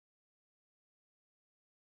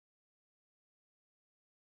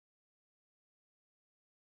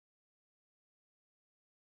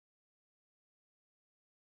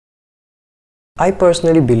I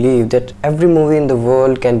personally believe that every movie in the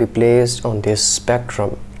world can be placed on this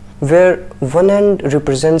spectrum, where one end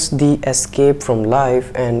represents the escape from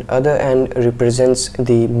life and other end represents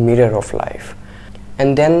the mirror of life.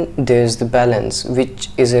 And then there's the balance, which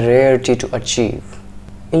is a rarity to achieve.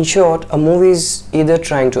 In short, a movie is either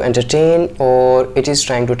trying to entertain or it is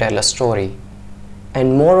trying to tell a story.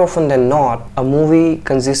 And more often than not, a movie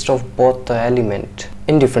consists of both the elements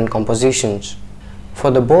in different compositions. For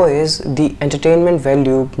the boys, the entertainment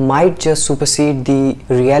value might just supersede the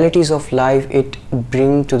realities of life it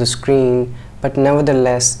brings to the screen, but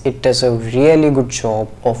nevertheless, it does a really good job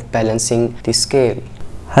of balancing the scale.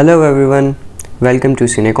 Hello everyone, welcome to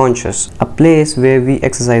CineCon, a place where we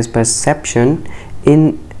exercise perception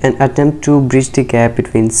in an attempt to bridge the gap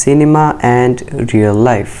between cinema and real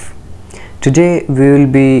life. Today we will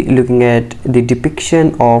be looking at the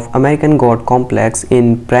depiction of American God complex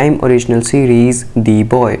in Prime original series The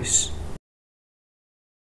Boys.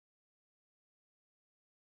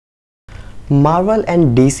 Marvel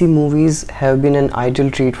and DC movies have been an ideal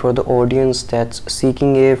treat for the audience that's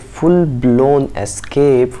seeking a full-blown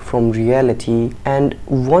escape from reality and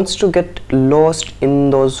wants to get lost in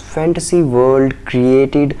those fantasy worlds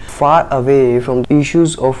created far away from the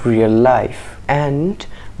issues of real life. And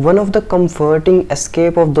one of the comforting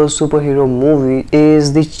escape of those superhero movies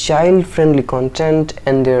is the child-friendly content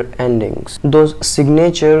and their endings. Those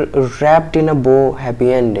signature wrapped in a bow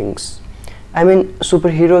happy endings. I mean,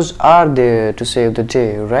 superheroes are there to save the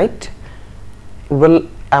day, right? Well,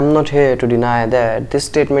 I'm not here to deny that. This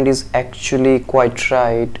statement is actually quite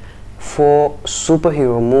right for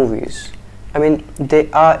superhero movies. I mean, they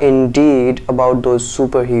are indeed about those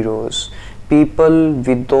superheroes, people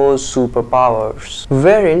with those superpowers,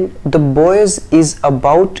 wherein The Boys is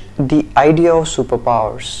about the idea of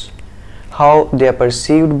superpowers, how they are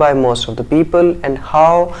perceived by most of the people and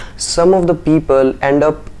how some of the people end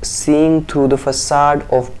up seeing through the facade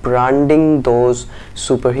of branding those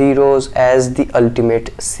superheroes as the ultimate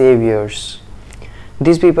saviors.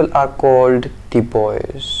 These people are called the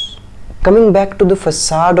boys. Coming back to the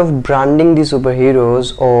facade of branding the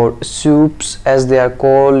superheroes, or supes as they are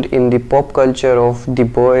called in the pop culture of the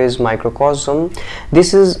boys microcosm,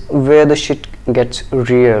 this is where the shit gets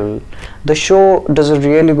real. The show does a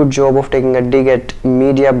really good job of taking a dig at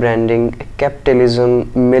media branding,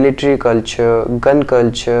 capitalism, military culture, gun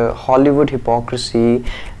culture, Hollywood hypocrisy,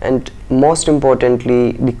 and most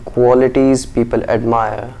importantly, the qualities people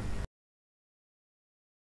admire.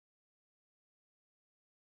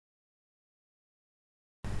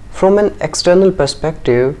 From an external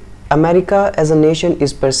perspective, America as a nation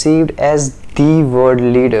is perceived as the world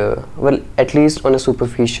leader, well, at least on a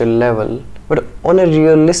superficial level. But on a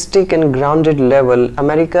realistic and grounded level,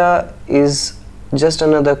 America is just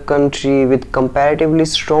another country with comparatively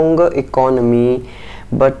stronger economy,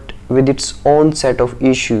 but with its own set of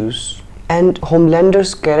issues. And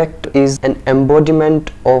Homelander's character is an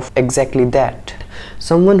embodiment of exactly that.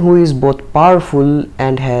 Someone who is both powerful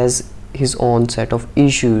and has his own set of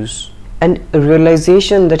issues, and a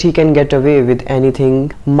realization that he can get away with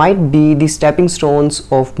anything might be the stepping stones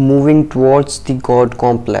of moving towards the God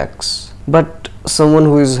complex. But someone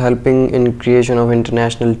who is helping in creation of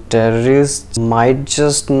international terrorists might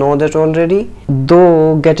just know that already,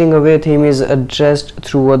 though getting away theme is addressed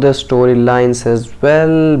through other storylines as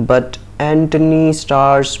well. But Anthony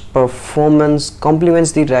Starr's performance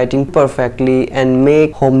complements the writing perfectly and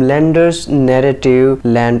make Homelander's narrative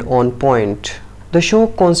land on point. The show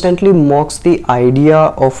constantly mocks the idea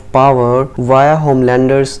of power via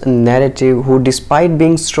Homelander's narrative, who despite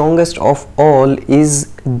being strongest of all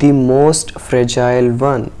is the most fragile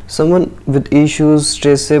one. Someone with issues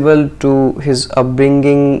traceable to his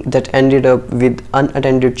upbringing that ended up with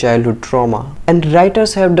unattended childhood trauma. And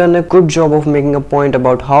writers have done a good job of making a point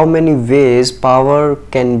about how many ways power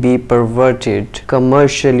can be perverted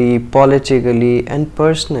commercially, politically, and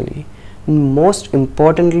personally. Most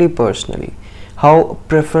importantly, personally. How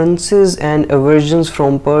preferences and aversions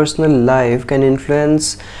from personal life can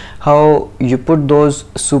influence how you put those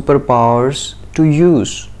superpowers to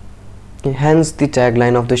use. Hence the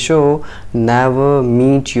tagline of the show, never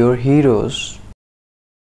meet your heroes.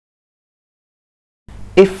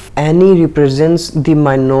 If Annie represents the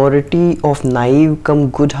minority of naive come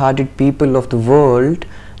good-hearted people of the world,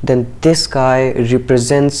 then this guy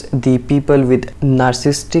represents the people with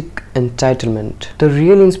narcissistic entitlement. The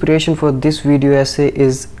real inspiration for this video essay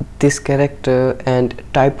is this character and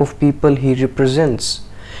type of people he represents.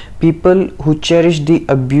 People who cherish the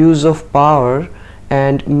abuse of power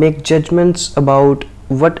and make judgments about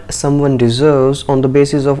what someone deserves on the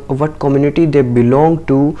basis of what community they belong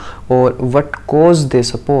to or what cause they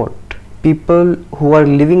support. people who are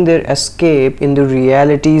living their escape in the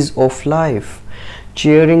realities of life,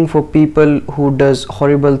 cheering for people who does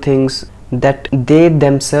horrible things that they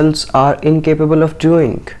themselves are incapable of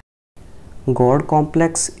doing. God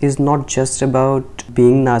complex is not just about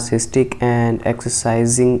being narcissistic and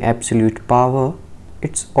exercising absolute power.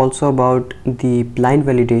 It's also about the blind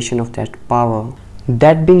validation of that power.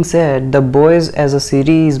 That being said, The Boys as a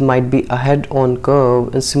series might be ahead on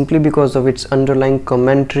curve and simply because of its underlying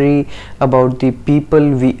commentary about the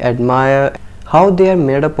people we admire, how they are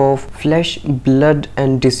made up of flesh, blood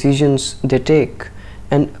and decisions they take.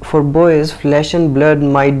 And for boys, flesh and blood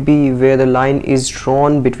might be where the line is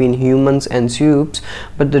drawn between humans and supes,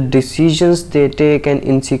 but the decisions they take and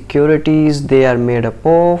insecurities they are made up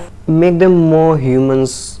of make them more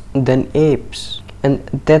humans than apes. And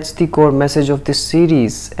that's the core message of this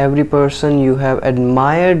series. Every person you have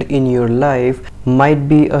admired in your life might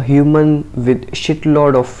be a human with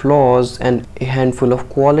shitload of flaws and a handful of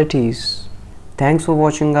qualities. Thanks for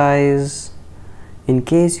watching, guys. In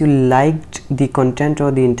case you liked the content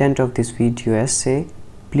or the intent of this video essay,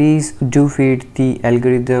 please do feed the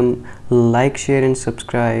algorithm, like, share and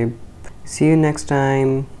subscribe. See you next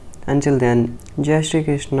time. Until then, Jai Shri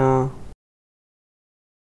Krishna.